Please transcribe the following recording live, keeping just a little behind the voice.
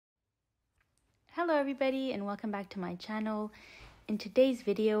Hello everybody and welcome back to my channel. In today's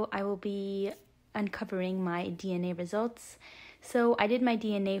video I will be uncovering my DNA results. So I did my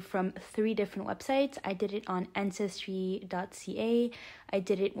DNA from 3 different websites. I did it on Ancestry.ca, I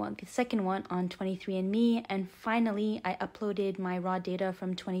did it the second one on 23andMe, and finally I uploaded my raw data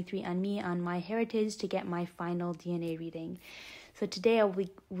from 23andMe on MyHeritage to get my final DNA reading. So today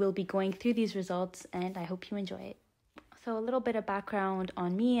we'll be going through these results and I hope you enjoy it. So a little bit of background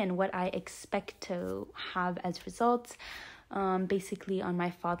on me and what I expect to have as results. Basically, on my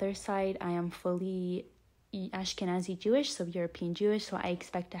father's side, I am fully Ashkenazi Jewish, so European Jewish. So I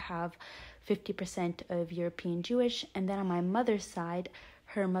expect to have 50% of European Jewish. And then on my mother's side,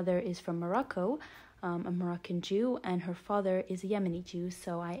 her mother is from Morocco, a Moroccan Jew, and her father is a Yemeni Jew.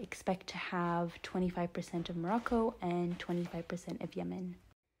 So I expect to have 25% of Morocco and 25% of Yemen.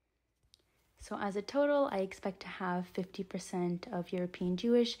 So as a total, I expect to have 50% of European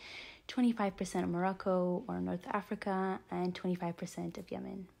Jewish, 25% of Morocco or North Africa, and 25% of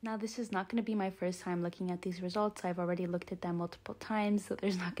Yemen. Now, this is not going to be my first time looking at these results. I've already looked at them multiple times, so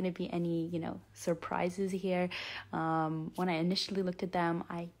there's not going to be any, surprises here. When I initially looked at them,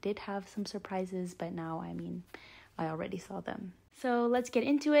 I did have some surprises, but now, I already saw them. So let's get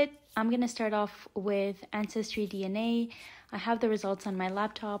into it. I'm going to start off with Ancestry DNA. I have the results on my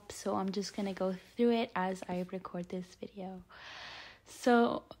laptop, so I'm just going to go through it as I record this video.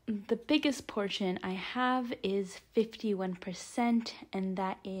 So the biggest portion I have is 51%, and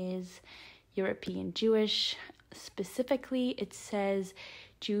that is European Jewish. Specifically, it says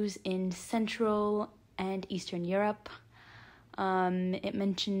Jews in Central and Eastern Europe. It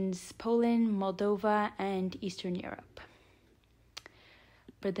mentions Poland, Moldova, and Eastern Europe.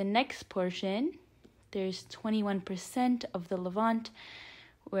 For the next portion, there's 21% of the Levant,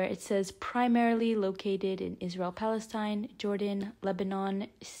 where it says primarily located in Israel, Palestine, Jordan, Lebanon,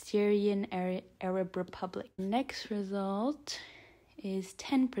 Syrian Arab Republic. Next result is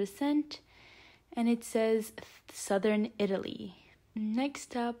 10%, and it says southern Italy.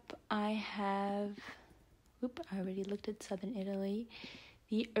 Next up, I have, I already looked at southern Italy,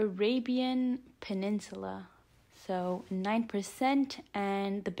 the Arabian Peninsula. So 9%,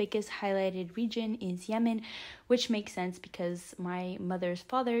 and the biggest highlighted region is Yemen, which makes sense because my mother's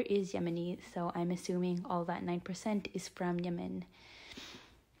father is Yemeni, so I'm assuming all that 9% is from Yemen.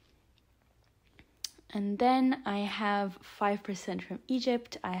 And then I have 5% from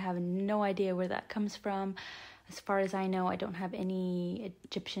Egypt. I have no idea where that comes from. As far as I know, I don't have any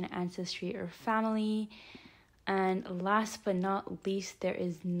Egyptian ancestry or family. And last but not least, there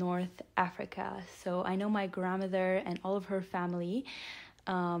is North Africa. So I know my grandmother and all of her family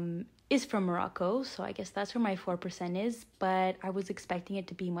is from Morocco. So I guess that's where my 4% is. But I was expecting it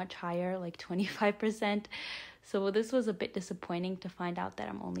to be much higher, like 25%. So this was a bit disappointing to find out that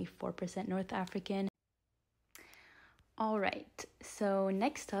I'm only 4% North African. All right. So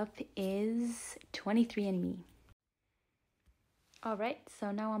next up is 23andMe. All right.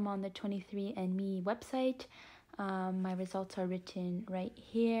 So now I'm on the 23andMe website. My results are written right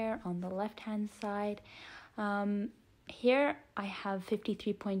here on the left-hand side. Here I have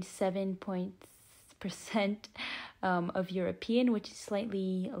 53.7% of European, which is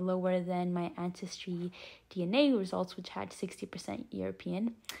slightly lower than my Ancestry DNA results, which had 60%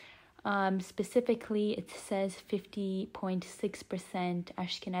 European. Specifically, it says 50.6%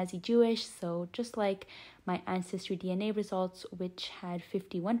 Ashkenazi Jewish, so just like my Ancestry DNA results, which had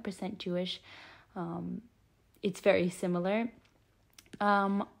 51% Jewish. It's very similar.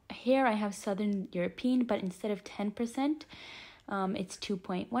 Here I have Southern European, but instead of 10%, it's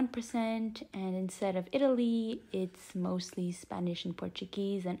 2.1%, and instead of Italy, it's mostly Spanish and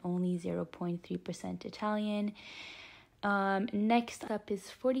Portuguese, and only 0.3% Italian. Next up is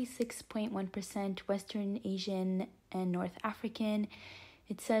 46.1% Western Asian and North African.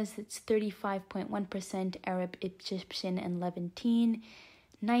 It says it's 35.1% Arab, Egyptian, and Levantine.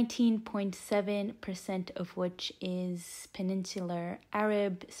 19.7% of which is Peninsular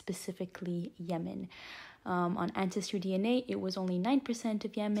Arab, specifically Yemen. On Ancestry DNA, it was only 9%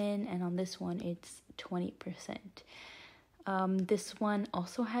 of Yemen, and on this one, it's 20%. This one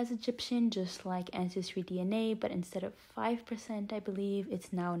also has Egyptian, just like Ancestry DNA, but instead of 5%, I believe,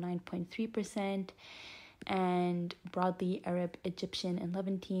 it's now 9.3%. And broadly, Arab, Egyptian, and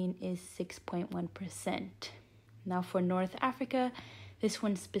Levantine is 6.1%. Now for North Africa, this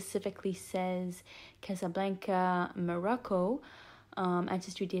one specifically says Casablanca, Morocco.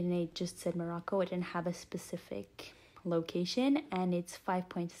 Ancestry DNA just said Morocco. It didn't have a specific location, and it's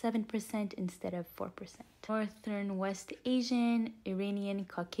 5.7% instead of 4%. Northern West Asian, Iranian,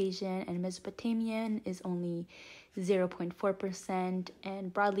 Caucasian, and Mesopotamian is only 0.4%,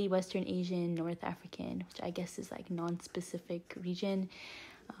 and broadly Western Asian, North African, which I guess is like non-specific region,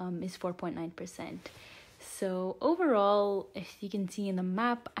 is 4.9%. So overall, if you can see in the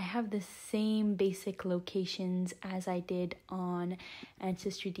map, I have the same basic locations as I did on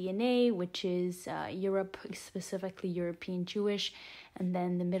Ancestry DNA, which is Europe, specifically European Jewish, and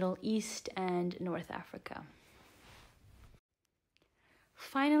then the Middle East and North Africa.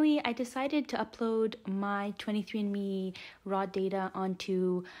 Finally, I decided to upload my 23andMe raw data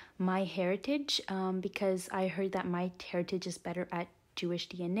onto MyHeritage because I heard that MyHeritage is better at Jewish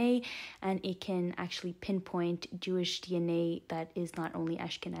DNA, and it can actually pinpoint Jewish DNA that is not only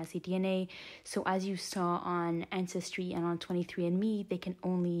Ashkenazi DNA. So as you saw on Ancestry and on 23andMe, they can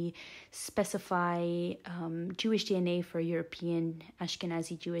only specify Jewish DNA for European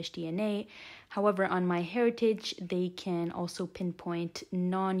Ashkenazi Jewish DNA. However, on MyHeritage, they can also pinpoint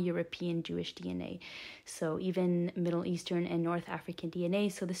non-European Jewish DNA, so even Middle Eastern and North African DNA.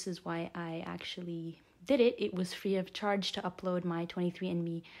 So this is why I actually did it. It was free of charge to upload my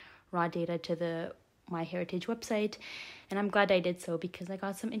 23andMe raw data to the MyHeritage website, and I'm glad I did so because I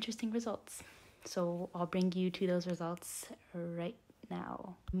got some interesting results. So I'll bring you to those results right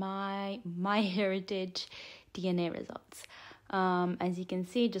now. My MyHeritage DNA results. As you can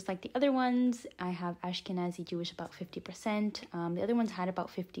see, just like the other ones, I have Ashkenazi Jewish about 50%. The other ones had about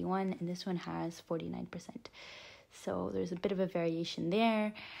 51%, and this one has 49%. So there's a bit of a variation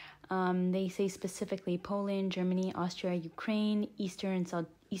there. They say specifically Poland, Germany, Austria, Ukraine, Eastern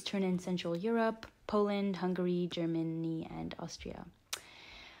and Central Europe, Poland, Hungary, Germany, and Austria.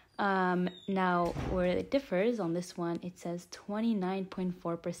 Now, where it differs on this one, it says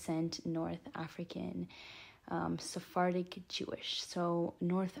 29.4% North African Sephardic Jewish. So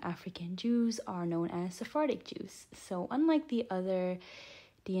North African Jews are known as Sephardic Jews. So unlike the other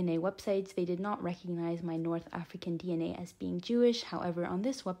DNA websites, they did not recognize my North African DNA as being Jewish. However, on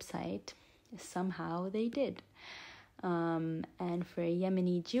this website, somehow they did. And for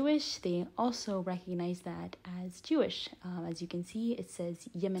Yemeni Jewish, they also recognize that as Jewish. As you can see, it says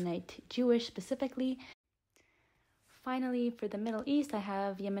Yemenite Jewish specifically. Finally, for the Middle East, I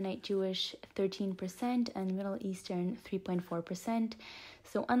have Yemenite Jewish 13% and Middle Eastern 3.4%.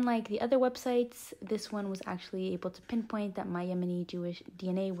 So unlike the other websites, this one was actually able to pinpoint that my Yemeni Jewish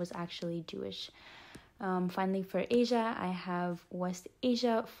DNA was actually Jewish. Finally, for Asia, I have West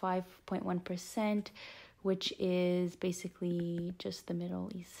Asia 5.1%, which is basically just the Middle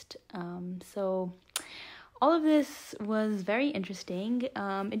East. So all of this was very interesting.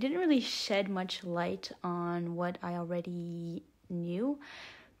 It didn't really shed much light on what I already knew.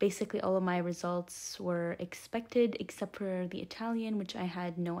 Basically, all of my results were expected except for the Italian, which I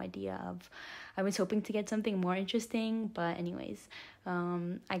had no idea of. I was hoping to get something more interesting, but anyways,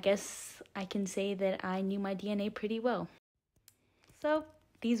 I guess I can say that I knew my DNA pretty well. So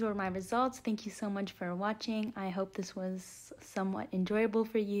these were my results. Thank you so much for watching. I hope this was somewhat enjoyable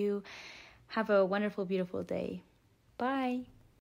for you. Have a wonderful, beautiful day. Bye.